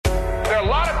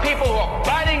people who are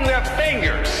biting their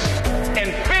fingers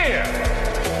in fear.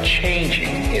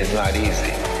 Changing is not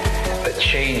easy, but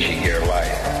changing your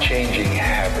life, changing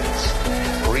habits,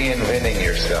 reinventing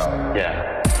yourself.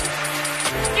 Yeah.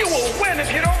 You will win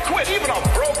if you don't quit. Even a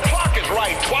broke clock is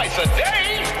right twice a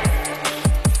day.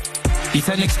 It's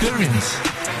an experience.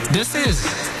 This is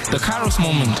the Kairos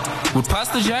Moment with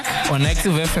Pastor Jack on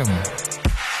Active FM.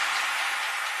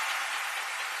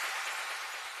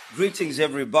 Greetings,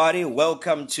 everybody.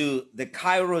 Welcome to the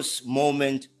Kairos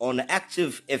Moment on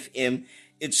Active FM.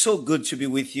 It's so good to be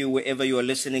with you wherever you are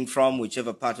listening from,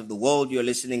 whichever part of the world you're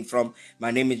listening from. My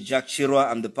name is Jack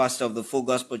Shirwa. I'm the pastor of the Full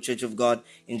Gospel Church of God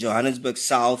in Johannesburg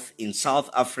South in South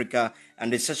Africa.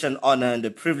 And it's such an honor and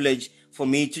a privilege for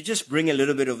me to just bring a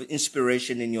little bit of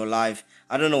inspiration in your life.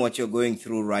 I don't know what you're going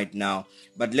through right now,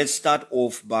 but let's start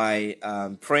off by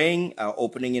praying,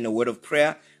 opening in a word of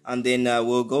prayer, and then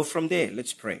we'll go from there.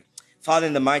 Let's pray. Father,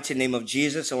 in the mighty name of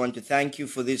Jesus, I want to thank you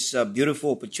for this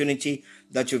beautiful opportunity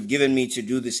that you've given me to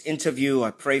do this interview.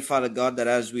 I pray, Father God, that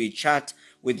as we chat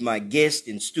with my guest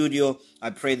in studio,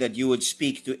 I pray that you would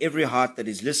speak to every heart that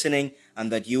is listening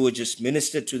and that you would just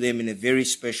minister to them in a very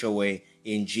special way.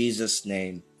 In Jesus'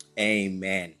 name,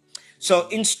 amen. So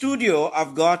in studio,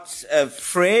 I've got a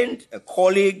friend, a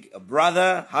colleague, a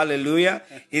brother, hallelujah.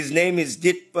 His name is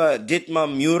Dietmar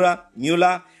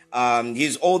Mullar.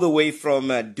 He's all the way from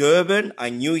Durban. I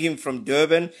knew him from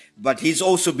Durban, but he's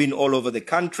also been all over the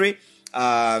country.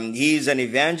 He's an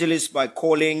evangelist by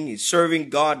calling. He's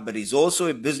serving God, but he's also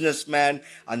a businessman.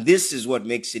 And this is what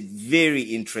makes it very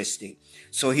interesting.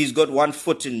 So he's got one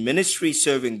foot in ministry,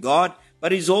 serving God,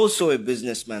 but he's also a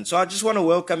businessman. So I just want to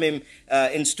welcome him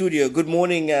in studio. Good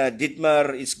morning,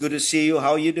 Dietmar. It's good to see you.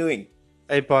 How are you doing?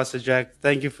 Hey, Pastor Jack.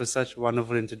 Thank you for such a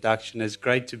wonderful introduction. It's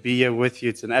great to be here with you.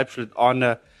 It's an absolute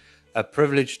honor, a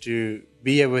privilege to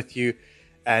be here with you.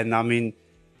 And I mean,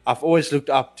 I've always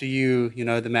looked up to you, you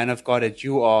know, the man of God that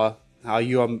you are, how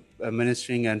you are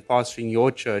ministering and pastoring your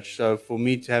church. So for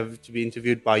me to be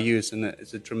interviewed by you,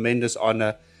 it's a tremendous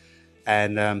honor.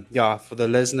 And for the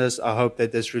listeners, I hope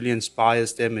that this really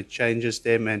inspires them, it changes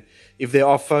them. And if there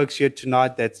are folks here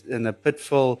tonight that's in a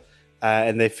pitfall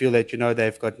and they feel that, you know,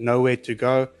 they've got nowhere to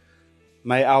go,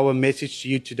 may our message to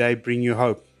you today bring you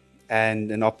hope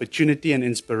and an opportunity and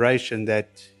inspiration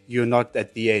that you're not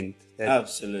at the end.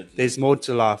 Absolutely. There's more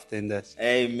to life than this.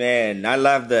 Amen. I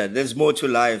love that. There's more to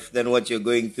life than what you're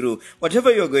going through.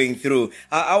 Whatever you're going through,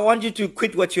 I want you to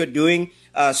quit what you're doing,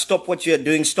 stop what you're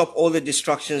doing, stop all the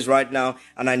distractions right now.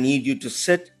 And I need you to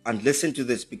sit and listen to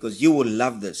this because you will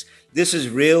love this. This is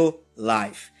real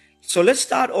life. So let's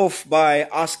start off by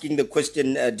asking the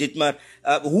question, Dietmar,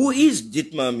 who is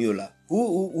Dietmar Mullar?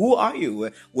 Who are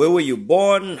you? Where were you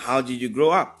born? How did you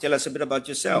grow up? Tell us a bit about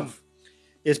yourself.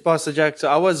 Yes, Pastor Jack. So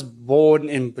I was born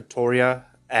in Pretoria,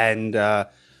 and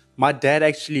my dad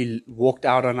actually walked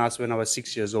out on us when I was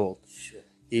 6 years old. Sure.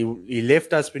 He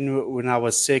left us when I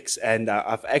was 6, and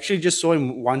I've actually just saw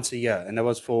him once a year, and that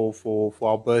was for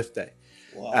our birthday.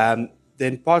 Wow.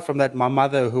 Then apart from that, my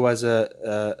mother, who was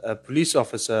a police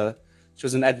officer, she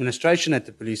was in administration at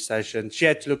the police station. She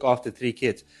had to look after 3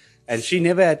 kids, and she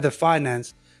never had the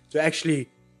finance to actually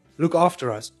look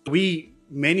after us.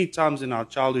 Many times in our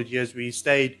childhood years, we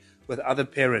stayed with other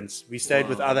parents. We stayed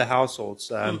with other households.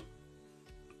 I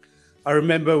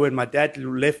remember when my dad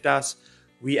left us,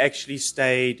 we actually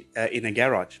stayed in a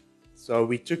garage. So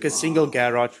we took a single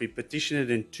garage, we partitioned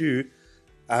it in two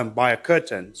by a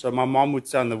curtain. So my mom would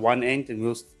stay on the one end, and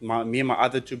me and my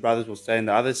other 2 brothers will stay on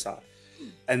the other side.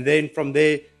 And then from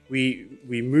there, we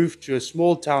moved to a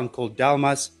small town called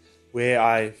Delmas, where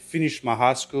I finished my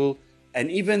high school. And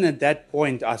even at that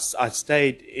point, I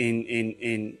stayed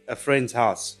in a friend's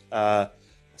house.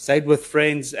 Stayed with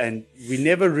friends, and we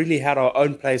never really had our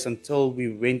own place until we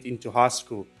went into high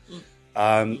school.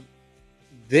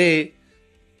 There,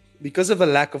 because of a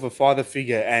lack of a father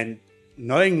figure, and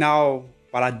knowing now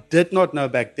what I did not know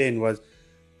back then was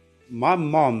my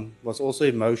mom was also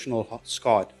emotional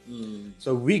scarred.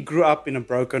 So we grew up in a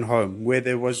broken home where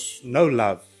there was no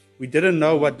love. We didn't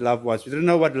know what love was. We didn't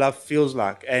know what love feels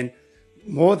like. And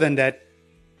more than that,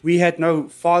 we had no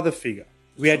father figure.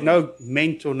 We had no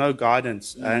mentor, no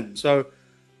guidance. And so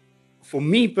for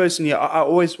me personally, I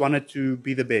always wanted to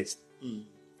be the best in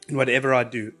whatever I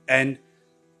do. And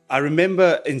I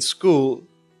remember in school,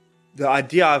 the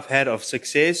idea I've had of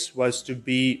success was to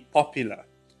be popular.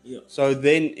 Yeah. So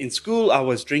then in school, I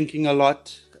was drinking a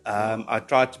lot. I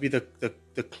tried to be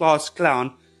the class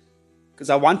clown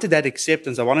because I wanted that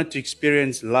acceptance. I wanted to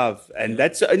experience love. And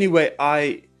that's the only way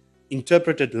I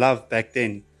interpreted love back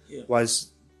then,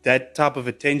 was that type of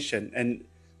attention. And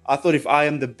I thought if I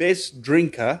am the best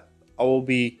drinker I will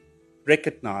be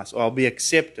recognized or I'll be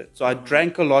accepted. So I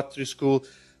drank a lot through school,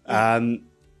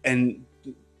 and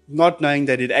not knowing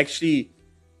that it actually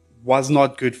was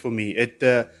not good for me.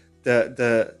 The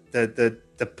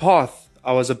path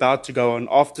I was about to go on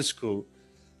after school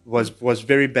was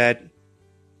very bad.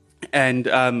 And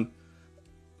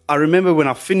I remember when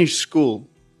I finished school,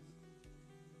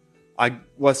 I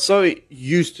was so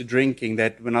used to drinking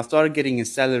that when I started getting a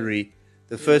salary,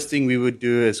 the first thing we would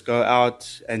do is go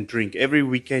out and drink. Every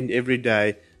weekend, every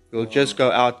day, we'll just go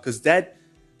out, because that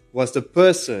was the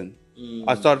person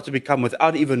I started to become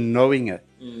without even knowing it.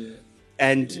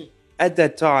 And at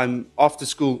that time, after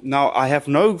school, now I have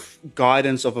no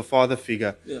guidance of a father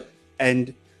figure.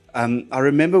 And I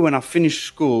remember when I finished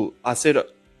school, I said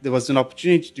there was an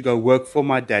opportunity to go work for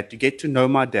my dad, to get to know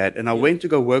my dad. And I went to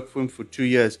go work for him for 2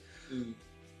 years.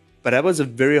 But that was a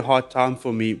very hard time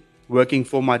for me, working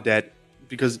for my dad,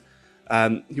 because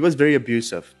he was very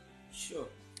abusive. Sure.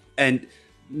 And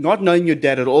not knowing your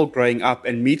dad at all growing up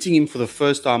and meeting him for the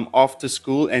first time after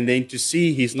school, and then to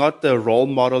see he's not the role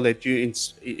model that you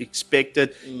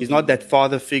expected, he's not that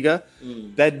father figure,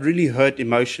 that really hurt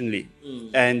emotionally.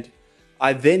 And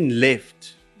I then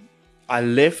left. I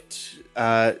left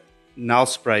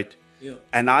Nelspruit,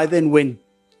 and I then went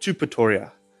to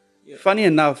Pretoria. Funny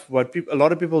enough, what a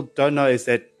lot of people don't know is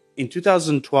that in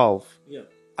 2012,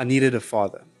 I needed a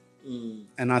father.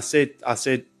 And I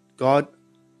said, God,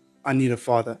 I need a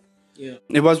father.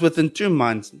 It was within 2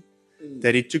 months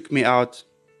that he took me out,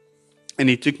 and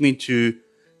he took me to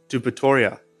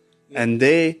Pretoria. And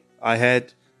there I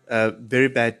had a very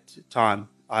bad time.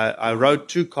 I rode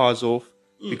 2 cars off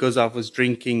because I was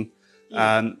drinking.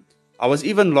 I was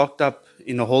even locked up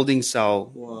in a holding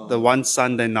cell the one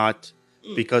Sunday night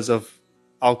because of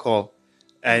alcohol.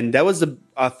 And that was,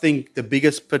 I think, the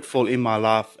biggest pitfall in my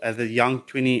life as a young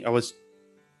 20. I was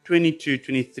 22,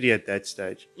 23 at that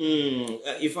stage.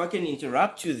 If I can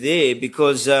interrupt you there,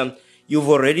 because you've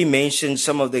already mentioned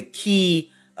some of the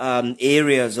key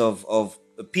areas of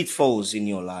pitfalls in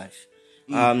your life.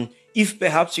 If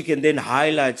perhaps you can then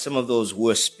highlight some of those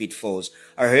worst pitfalls.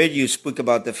 I heard you speak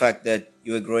about the fact that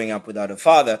you were growing up without a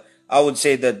father. I would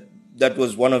say that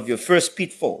was one of your first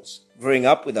pitfalls, growing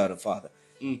up without a father.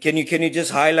 Can you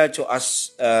just highlight to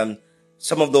us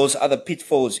some of those other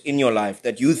pitfalls in your life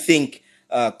that you think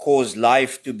caused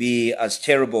life to be as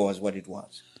terrible as what it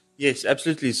was? Yes,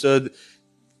 absolutely. So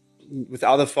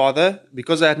without a father,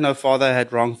 because I had no father, I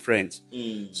had wrong friends.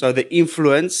 So the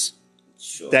influence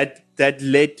that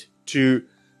led to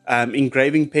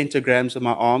engraving pentagrams on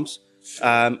my arms,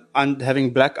 and having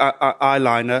black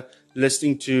eyeliner,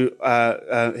 listening to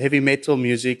heavy metal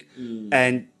music,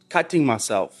 and cutting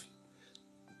myself.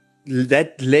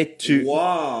 That led to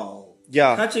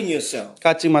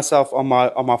cutting myself on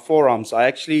my forearms. I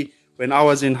actually, when I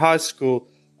was in high school,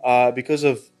 because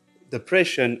of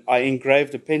depression, I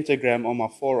engraved a pentagram on my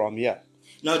forearm.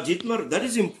 Now, Dietmar, that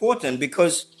is important,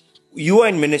 because you are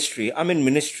in ministry, I'm in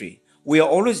ministry. We are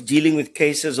always dealing with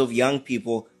cases of young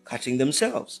people cutting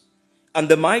themselves. And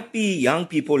there might be young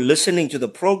people listening to the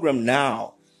program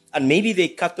now, and maybe they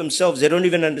cut themselves. They don't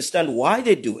even understand why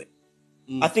they do it.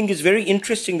 I think it's very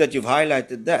interesting that you've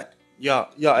highlighted that. Yeah.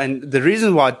 And the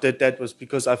reason why I did that was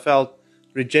because I felt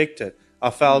rejected.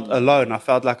 I felt alone. I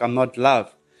felt like I'm not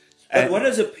loved. But what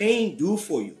does the pain do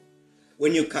for you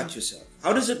when you cut yourself?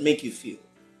 How does it make you feel?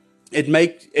 It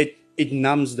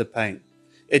numbs the pain.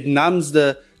 It numbs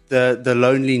the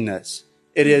loneliness.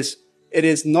 It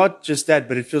is not just that,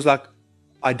 but it feels like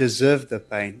I deserve the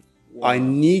pain. I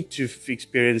need to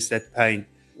experience that pain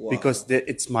because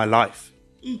it's my life.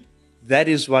 That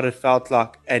is what it felt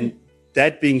like. And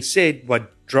that being said,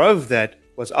 what drove that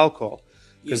was alcohol.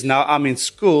 Because now I'm in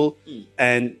school,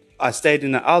 and I stayed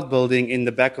in an outbuilding in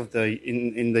the back of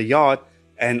in the yard,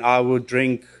 and I would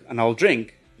drink, and I'll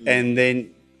drink. And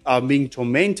then I'm being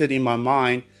tormented in my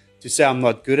mind to say I'm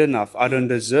not good enough. I don't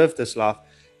deserve this life.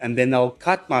 And then I'll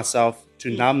cut myself to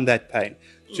numb that pain,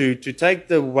 to take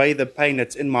away the pain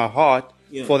that's in my heart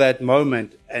for that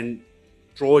moment and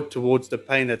draw it towards the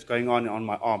pain that's going on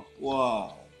my arm.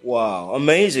 Wow,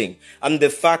 amazing. And the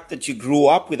fact that you grew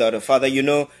up without a father,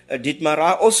 Dietmar,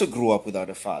 I also grew up without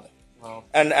a father. Wow.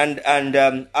 And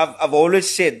I've always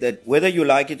said that whether you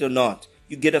like it or not,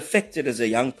 you get affected as a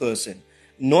young person,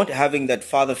 not having that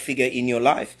father figure in your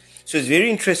life. So it's very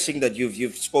interesting that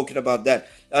you've spoken about that.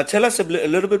 Tell us a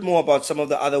little bit more about some of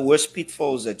the other worst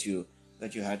pitfalls that you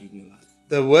had in your life.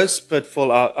 The worst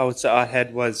pitfall I would say I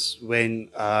had was when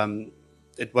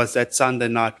it was that Sunday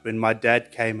night when my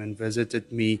dad came and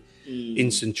visited me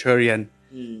in Centurion.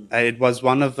 It was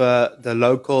one of the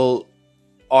local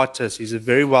artists. He's a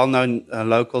very well-known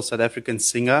local South African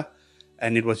singer.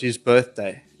 and it was his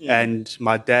birthday. And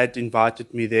my dad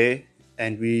invited me there,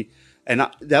 and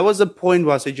that was the point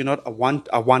where I said, you know what,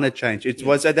 I want to change. It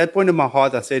was at that point in my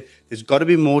heart, I said, there's got to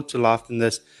be more to life than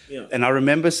this. And I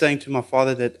remember saying to my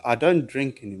father that I don't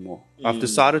drink anymore. I've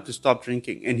decided to stop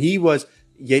drinking. And he was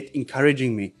yet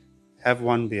encouraging me, have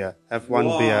one beer, have one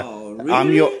beer.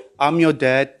 Really? I'm your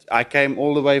dad. I came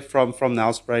all the way from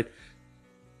Nelspruit.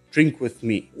 Drink with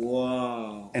me.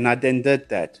 Wow. And I then did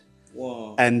that.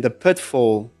 Wow. And the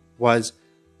pitfall was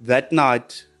that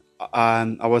night,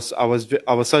 I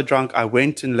was so drunk. I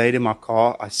went and laid in my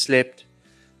car. I slept,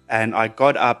 and I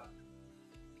got up,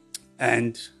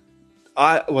 and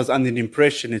I was under the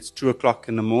impression it's 2:00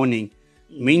 in the morning.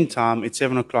 Meantime, it's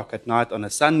 7:00 at night on a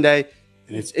Sunday,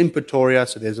 and it's in Pretoria,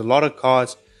 so there's a lot of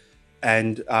cars.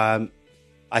 And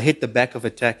I hit the back of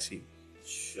a taxi.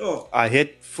 Sure. I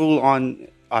hit full on.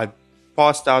 I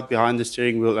passed out behind the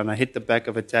steering wheel, and I hit the back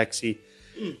of a taxi.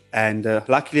 And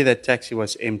luckily, that taxi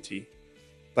was empty.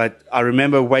 But I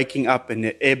remember waking up and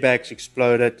the airbags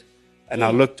exploded, and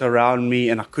I looked around me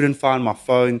and I couldn't find my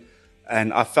phone,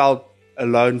 and I felt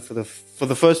alone for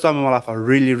the first time in my life. I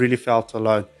really, really felt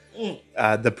alone.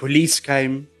 The police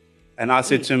came, and I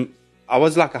said to him, I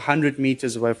was like 100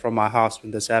 meters away from my house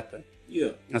when this happened.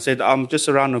 Yeah. I said, I'm just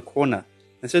around the corner.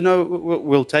 They said, no,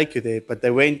 we'll take you there. But they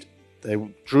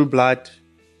drew blood,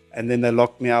 and then they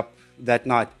locked me up that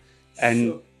night.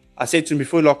 And I said to him,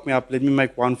 before you lock me up, let me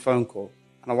make one phone call.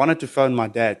 And I wanted to phone my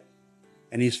dad,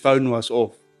 and his phone was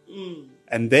off.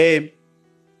 And there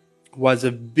was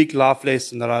a big life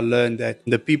lesson that I learned, that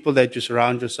the people that you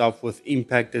surround yourself with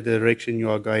impact the direction you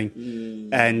are going.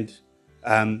 And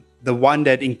the one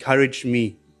that encouraged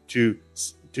me to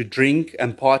drink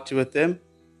and party with them,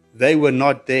 they were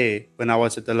not there when I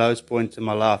was at the lowest point in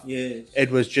my life. Yes.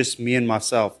 It was just me and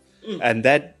myself. And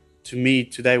that, to me,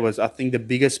 today was, I think, the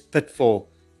biggest pitfall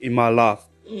in my life.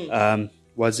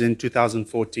 Was in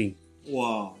 2014.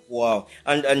 Wow.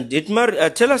 And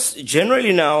Dietmar, tell us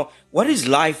generally now, what is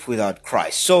life without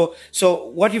Christ? So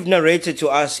what you've narrated to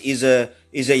us is a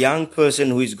young person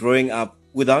who is growing up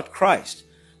without Christ.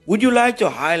 Would you like to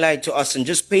highlight to us and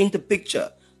just paint a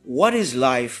picture? What is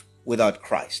life without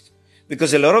Christ?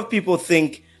 Because a lot of people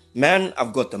think, man,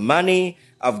 I've got the money,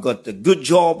 I've got the good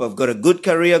job, I've got a good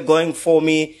career going for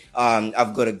me,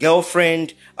 I've got a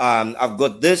girlfriend, I've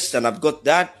got this and I've got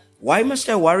that. Why must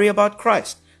I worry about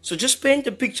Christ? So just paint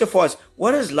a picture for us.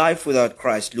 What does life without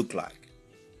Christ look like?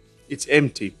 It's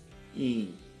empty.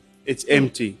 It's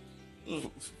empty.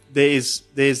 There is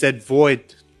that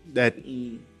void that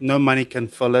no money can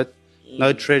fill it,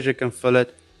 no treasure can fill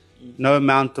it, no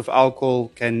amount of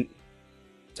alcohol can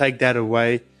take that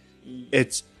away.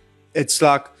 It's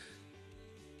like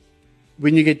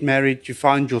when you get married, you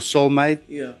find your soulmate.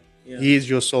 Yeah. He is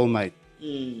your soulmate.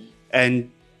 And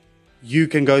you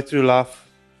can go through life,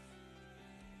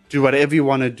 do whatever you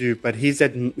want to do, but he's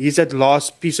that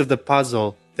last piece of the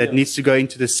puzzle that needs to go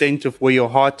into the center of where your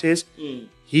heart is.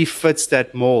 He fits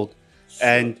that mold.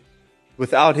 And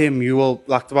without him, you will,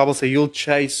 like the Bible says, you'll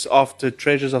chase after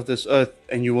treasures of this earth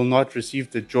and you will not receive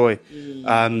the joy.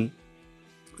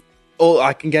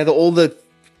 I can gather all the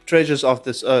treasures of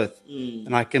this earth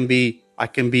and I can be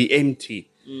empty.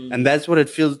 And that's what it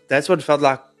feels. That's what it felt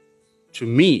like to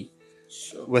me.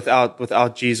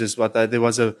 Without Jesus, but there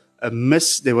was a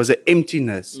miss, there was an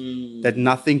emptiness that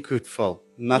nothing could fill.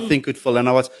 And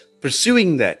I was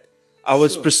pursuing that. I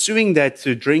was pursuing that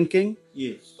through drinking.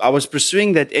 Yes. I was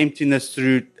pursuing that emptiness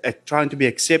through trying to be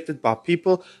accepted by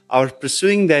people. I was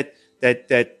pursuing that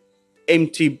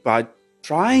empty by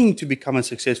trying to become a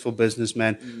successful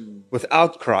businessman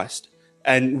without Christ.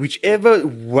 And whichever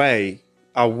way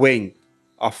I went,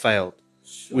 I failed.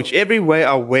 Whichever way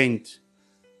I went,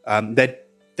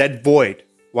 that void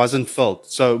wasn't filled.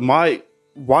 So my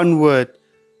one word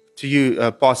to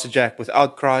you, Pastor Jack,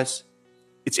 without Christ,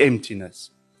 it's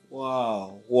emptiness.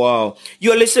 Wow.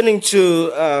 You're listening to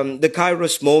the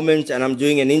Kairos Moment, and I'm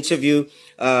doing an interview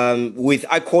with,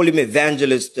 I call him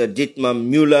Evangelist Dietmar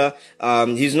Mullar.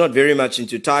 He's not very much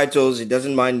into titles. He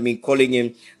doesn't mind me calling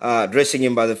him, addressing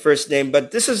him by the first name.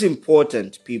 But this is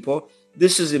important, people.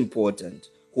 This is important.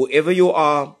 Whoever you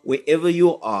are, wherever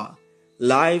you are,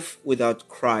 life without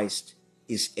Christ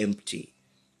is empty.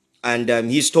 And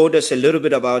he's told us a little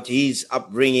bit about his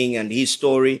upbringing and his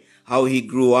story, how he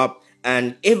grew up.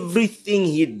 And everything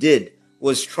he did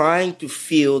was trying to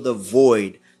fill the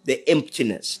void, the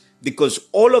emptiness. Because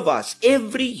all of us,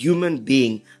 every human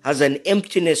being has an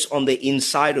emptiness on the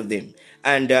inside of them.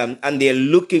 And they're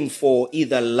looking for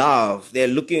either love, they're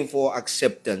looking for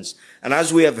acceptance, And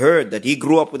as we have heard that he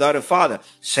grew up without a father,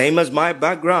 same as my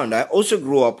background. I also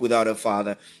grew up without a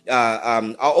father.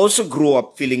 I also grew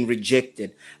up feeling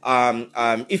rejected.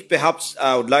 If perhaps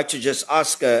I would like to just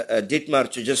ask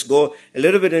Dietmar to just go a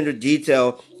little bit into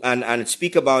detail and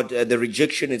speak about the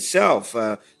rejection itself,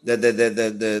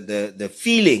 the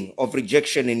feeling of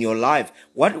rejection in your life.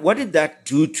 What did that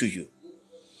do to you?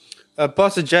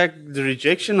 Pastor Jack, the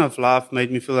rejection of life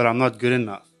made me feel that I'm not good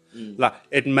enough. Like,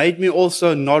 it made me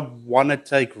also not want to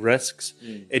take risks.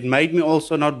 It made me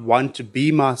also not want to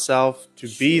be myself, to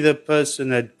be the person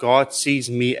that God sees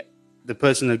me, the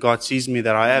person that God sees me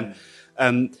that I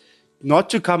am. Not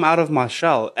to come out of my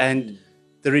shell. And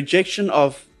the rejection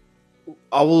of,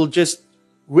 I will just,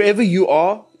 wherever you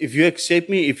are, if you accept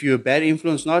me, if you're a bad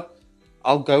influence, not,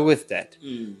 I'll go with that.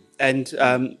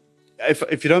 And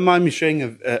if you don't mind me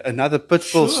sharing another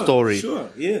pitfall story,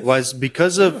 yes. was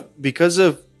because of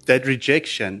that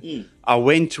rejection. I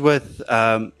went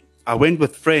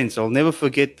with friends. I'll never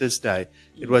forget this day.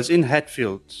 It was in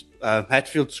Hatfield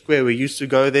Square. We used to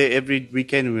go there every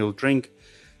weekend and we'll drink.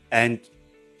 And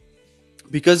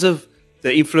because of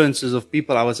the influences of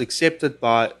people, I was accepted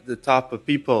by the type of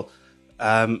people.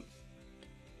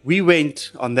 We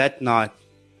went on that night.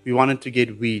 We wanted to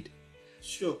get weed.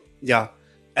 Sure. Yeah.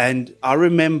 And I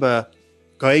remember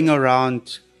going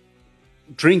around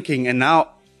drinking, and now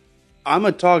I'm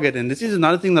a target. And this is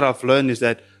another thing that I've learned, is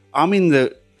that I'm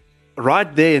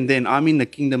right there and then I'm in the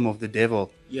kingdom of the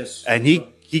devil. Yes. And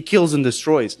he kills and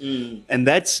destroys. And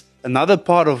that's another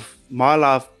part of my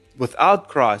life without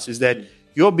Christ, is that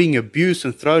you're being abused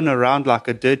and thrown around like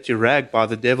a dirty rag by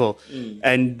the devil.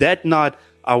 And that night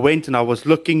I went and I was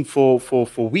looking for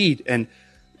weed, and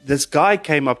this guy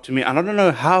came up to me, and I don't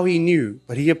know how he knew,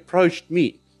 but he approached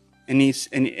me, and he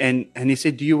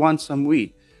said, "Do you want some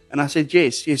weed?" And I said,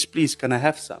 yes, please, can I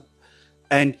have some?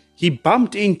 And he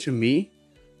bumped into me,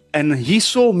 and he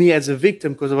saw me as a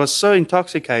victim because I was so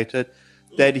intoxicated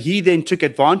that he then took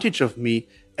advantage of me,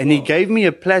 and he gave me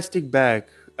a plastic bag,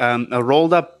 a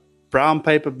rolled up brown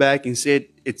paper bag, and said,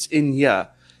 "It's in here."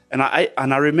 And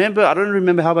I remember, I don't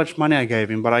remember how much money I gave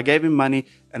him, but I gave him money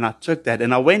and I took that.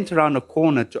 And I went around the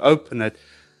corner to open it.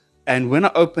 And when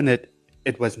I opened it,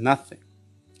 it was nothing.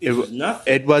 It was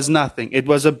nothing? It was nothing. It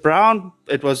was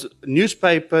it was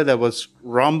newspaper that was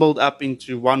rumbled up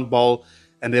into one bowl,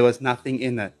 and there was nothing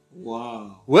in it.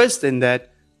 Wow. Worse than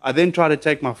that, I then tried to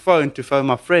take my phone to phone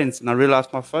my friends, and I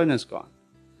realized my phone is gone.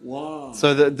 Wow.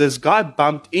 So this guy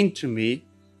bumped into me.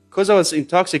 Because I was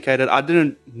intoxicated, I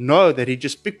didn't know that he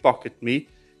just pickpocketed me.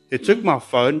 He took my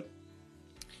phone.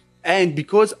 And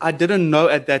because I didn't know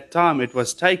at that time it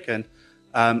was taken,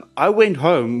 I went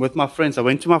home with my friends. I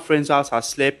went to my friend's house. I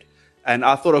slept. And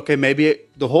I thought, okay, maybe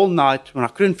the whole night when I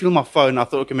couldn't feel my phone, I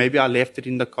thought, okay, maybe I left it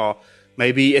in the car.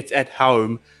 Maybe it's at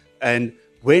home. And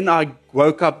when I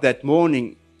woke up that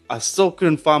morning, I still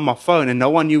couldn't find my phone. And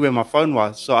no one knew where my phone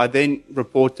was. So I then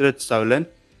reported it stolen.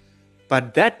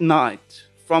 But that night,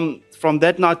 from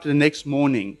that night to the next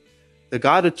morning, the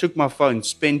guy that took my phone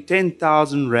spent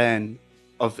 10,000 Rand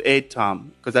of airtime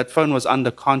because that phone was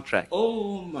under contract.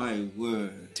 Oh my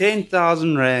word.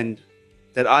 10,000 Rand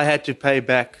that I had to pay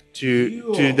back to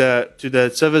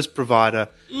the service provider.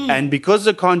 And because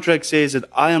the contract says that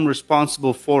I am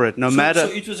responsible for it, no matter.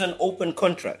 So it was an open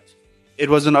contract. It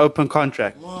was an open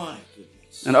contract. My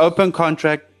goodness. An open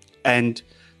contract, and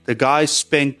the guy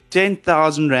spent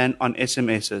 10,000 Rand on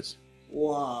SMSs.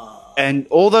 Wow. And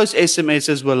all those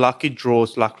SMSs were lucky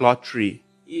draws, like lottery.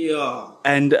 Yeah.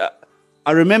 And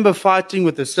I remember fighting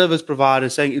with the service provider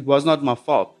saying it was not my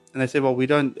fault. And they said, well,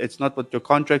 it's not what your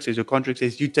contract says. Your contract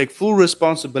says you take full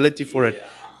responsibility for it,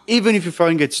 even if your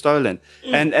phone gets stolen.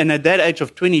 And at that age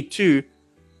of 22,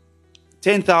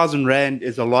 10,000 Rand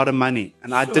is a lot of money.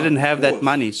 And I didn't have that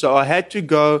money. So I had to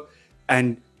go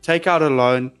and take out a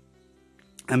loan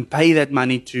and pay that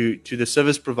money to the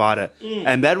service provider.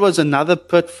 And that was another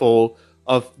pitfall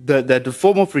of the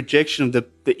form of rejection of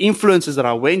the influences that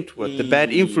I went with, the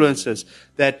bad influences,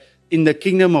 that in the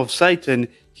kingdom of Satan,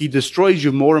 he destroys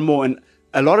you more and more. And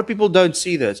a lot of people don't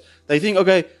see this. They think,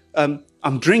 okay,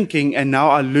 I'm drinking and now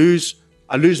I lose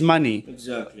money.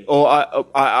 Exactly. Or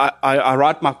I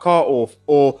write my car off,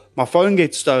 or my phone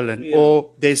gets stolen,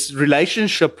 or there's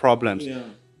relationship problems. Yeah.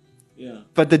 Yeah.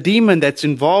 But the demon that's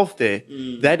involved there,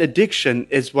 that addiction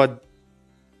is what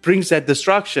brings that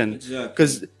destruction. Exactly.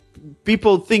 Because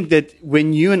people think that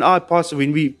when you and I, Pastor,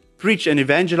 when we preach and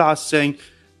evangelize saying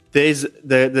there's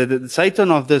the Satan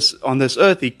of this on this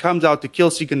earth, he comes out to kill,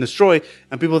 seek, and destroy,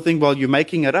 and people think, well, you're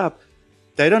making it up.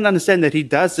 They don't understand that he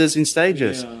does this in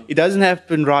stages. Yeah. It doesn't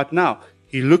happen right now.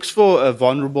 He looks for a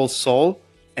vulnerable soul,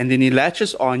 and then he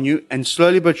latches on you, and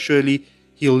slowly but surely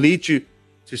he'll lead you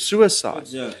to suicide.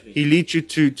 Exactly. He leads you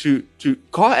to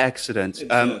car accidents,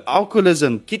 Exactly.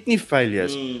 alcoholism, kidney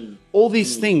failures. All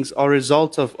these things are a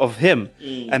result of him.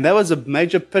 And that was a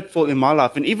major pitfall in my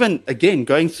life. And even, again,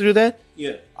 going through that,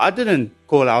 Yeah. I didn't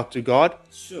call out to God.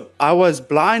 Sure. I was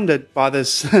blinded by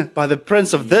this, by the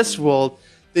prince of this world,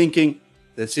 thinking,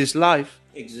 this is life.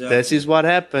 Exactly. This is what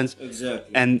happens.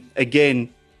 Exactly. And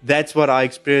again, that's what I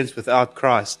experienced without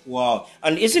Christ. Wow.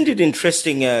 And isn't it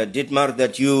interesting, Dietmar,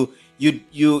 that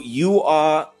you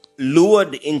are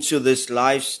lured into this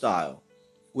lifestyle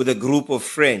with a group of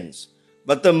friends,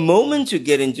 but the moment you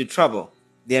get into trouble,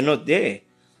 they're not there.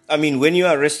 I mean, when you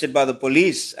are arrested by the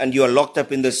police and you are locked up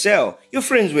in the cell, your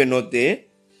friends were not there.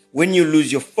 When you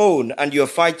lose your phone and you're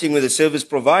fighting with a service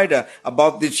provider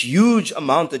about this huge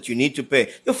amount that you need to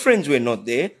pay, your friends were not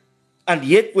there. And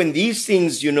yet when these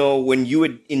things, when you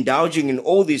were indulging in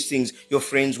all these things, your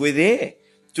friends were there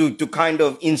to kind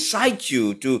of incite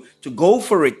you to go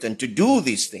for it and to do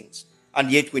these things. And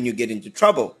yet when you get into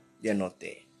trouble, they're not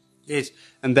there. Yes,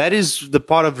 and that is the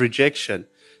part of rejection.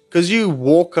 Because you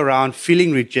walk around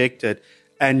feeling rejected,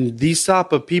 and these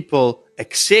type of people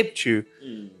accept you.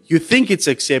 You think it's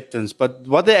acceptance, but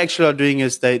what they actually are doing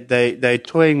is they're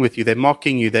toying with you, they're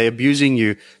mocking you, they're abusing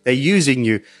you, they're using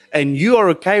you, and you are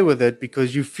okay with it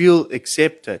because you feel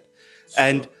accepted. Sure.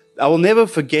 And I will never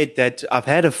forget that I've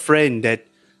had a friend that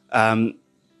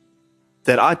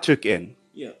I took in,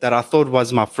 that I thought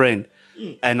was my friend,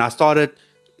 and I started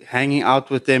hanging out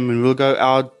with them, and we'll go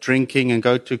out drinking and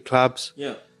go to clubs.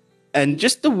 Yeah. And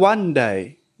just the one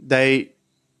day, they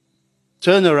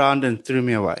turned around and threw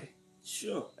me away.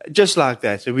 Sure. Just like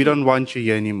that. So we don't want you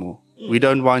here anymore. We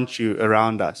don't want you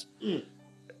around us.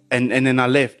 And then I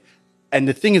left. And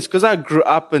the thing is, because I grew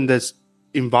up in this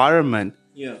environment,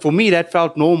 for me that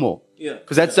felt normal.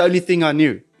 Because that's the only thing I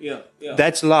knew.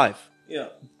 That's life.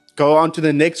 Go on to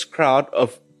the next crowd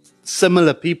of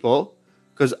similar people,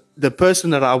 because the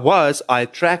person that I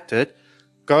attracted.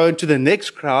 Go into the next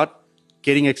crowd,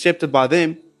 getting accepted by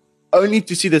them, only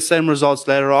to see the same results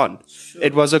later on. Sure.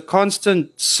 It was a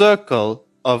constant circle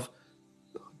of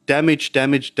damage.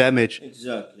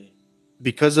 Exactly.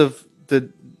 Because of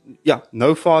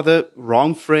no father,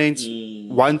 wrong friends,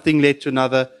 one thing led to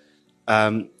another.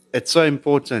 It's so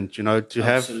important, to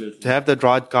have the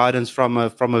right guidance from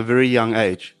a very young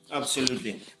age.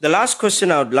 Absolutely. The last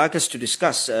question I would like us to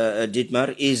discuss,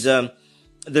 Dietmar, is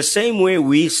the same way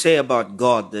we say about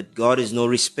God, that God is no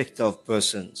respecter of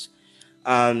persons.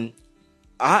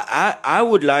 I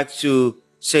would like to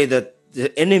say that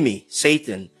the enemy,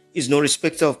 Satan, is no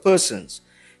respecter of persons.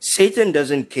 Satan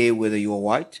doesn't care whether you're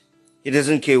white. He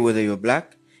doesn't care whether you're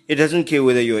black. He doesn't care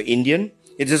whether you're Indian.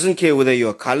 He doesn't care whether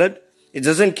you're colored. He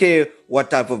doesn't care what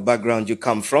type of background you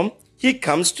come from. He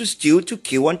comes to steal, to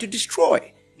kill, and to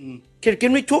destroy.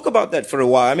 Can we talk about that for a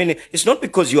while? I mean, it's not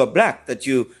because you are black that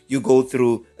you go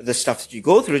through the stuff that you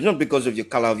go through. It's not because of your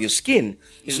color of your skin.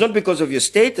 It's not because of your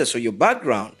status or your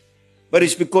background. But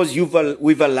it's because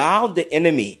we've allowed the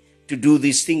enemy to do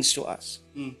these things to us.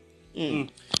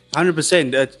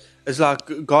 100%. It's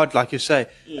like God, like you say,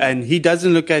 and He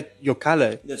doesn't look at your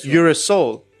color. That's You're a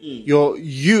soul.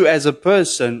 You as a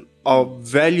person are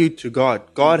valued to God.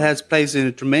 God has placed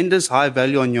a tremendous high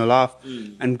value on your life,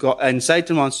 and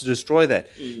Satan wants to destroy that.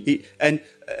 And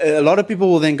a lot of people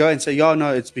will then go and say, "Yeah,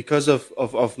 no, it's because of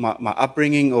my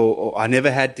upbringing, or I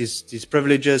never had these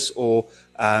privileges, or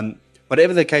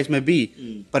whatever the case may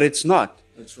be." But it's not.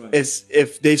 That's right. It's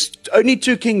if there's only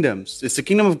two kingdoms. It's the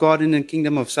kingdom of God and the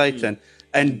kingdom of Satan,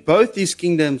 and both these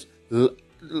kingdoms.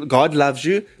 God loves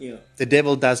you, the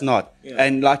devil does not.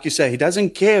 And like you say, he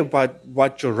doesn't care about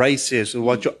what your race is, or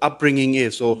what your upbringing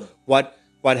is, or what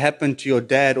happened to your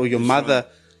dad or your mother.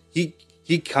 Right.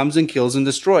 He comes and kills and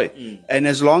destroys. And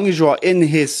as long as you are in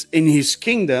his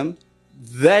kingdom,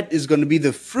 that is going to be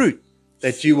the fruit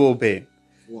that you will bear.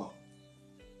 Wow.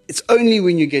 It's only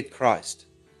when you get Christ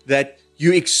that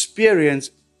you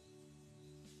experience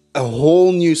a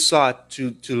whole new side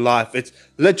to life. It's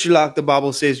literally like the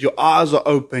Bible says, your eyes are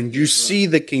open. You see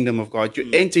the kingdom of God. You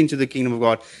enter into the kingdom of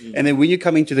God. And then when you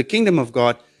come into the kingdom of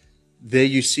God, there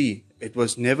you see, it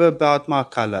was never about my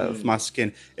color of my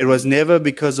skin. It was never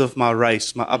because of my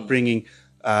race, my upbringing,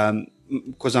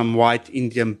 because I'm white,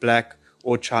 Indian, black,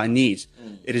 or Chinese.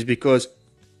 It is because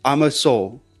I'm a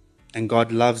soul, and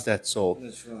God loves that soul.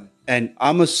 That's right. And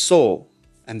I'm a soul,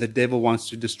 and the devil wants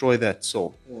to destroy that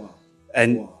soul. Wow.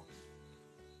 And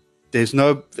there's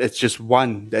it's just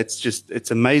one.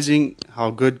 It's amazing how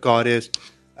good God is.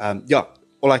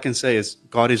 All I can say is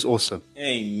God is awesome.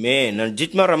 Amen. And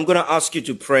Dietmar, I'm going to ask you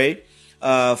to pray.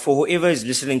 for whoever is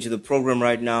listening to the program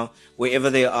right now, wherever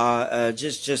they are,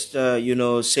 just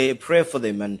say a prayer for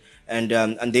them, and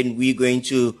then we're going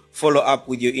to follow up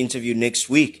with your interview next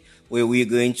week, where we're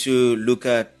going to look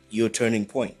at your turning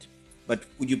point. But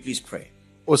would you please pray?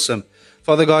 Awesome.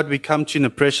 Father God, we come to you in the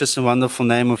precious and wonderful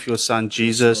name of your Son,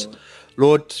 Jesus.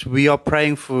 Lord, we are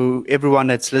praying for everyone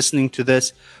that's listening to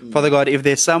this. Father God, if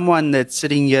there's someone that's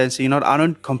sitting here and saying, I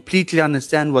don't completely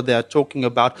understand what they are talking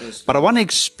about, but I want to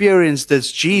experience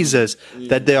this Jesus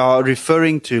that they are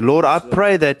referring to. Lord, I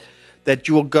pray that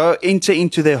you will enter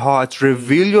into their hearts,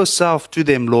 reveal yourself to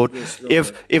them, Lord.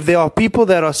 If there are people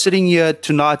that are sitting here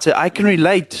tonight, I can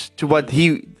relate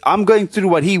to I'm going through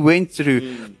what he went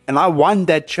through, and I want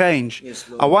that change.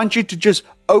 I want you to just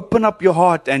open up your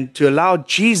heart and to allow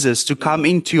Jesus to come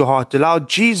into your heart, to allow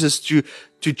Jesus to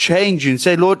change you and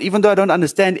say, Lord, even though I don't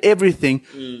understand everything,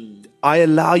 I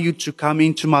allow you to come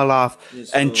into my life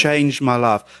and change my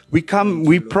life. We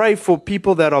pray for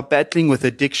people that are battling with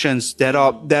addictions, that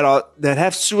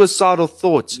have suicidal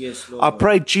thoughts. I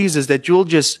pray, Jesus, that you'll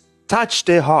just touch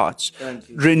their hearts.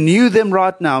 Renew them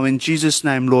right now in Jesus'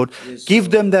 name, Lord.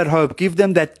 Give them that hope. Give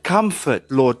them that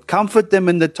comfort, Lord. Comfort them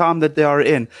in the time that they are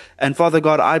in. And Father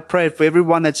God, I pray for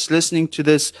everyone that's listening to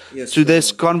this,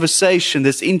 this conversation,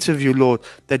 this interview, Lord,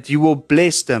 that you will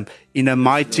bless them in a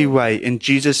mighty way. In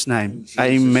Jesus' name,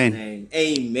 amen.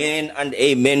 Amen and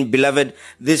amen. Beloved,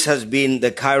 this has been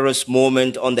the Kairos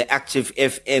Moment on the Active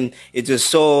FM. It is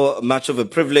so much of a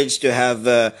privilege to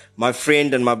have my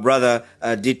friend and my brother,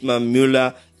 Dietmar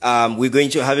Mullar. We're going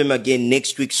to have him again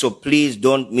next week, so please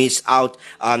don't miss out.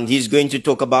 He's going to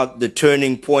talk about the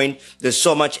turning point. There's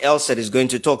so much else that he's going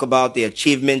to talk about, the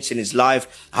achievements in his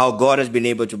life, how God has been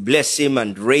able to bless him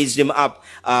and raise him up.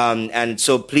 And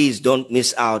so please don't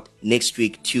miss out next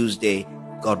week, Tuesday.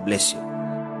 God bless you.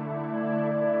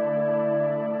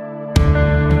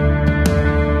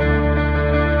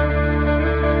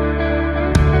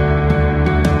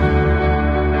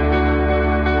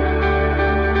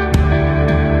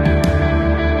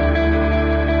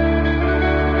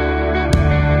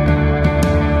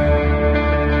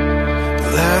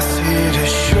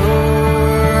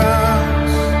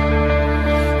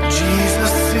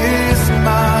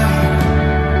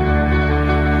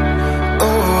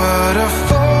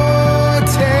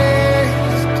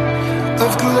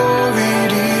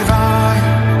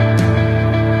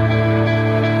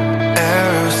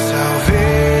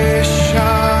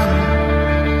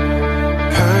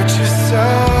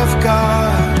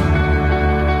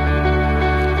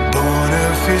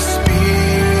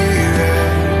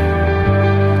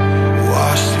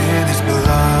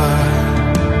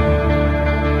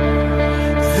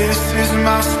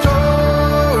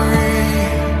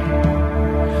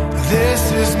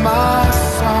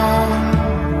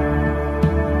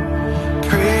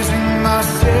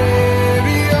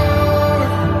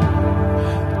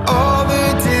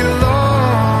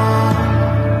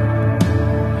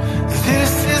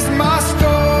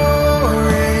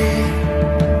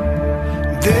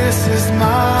 This is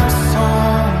my song.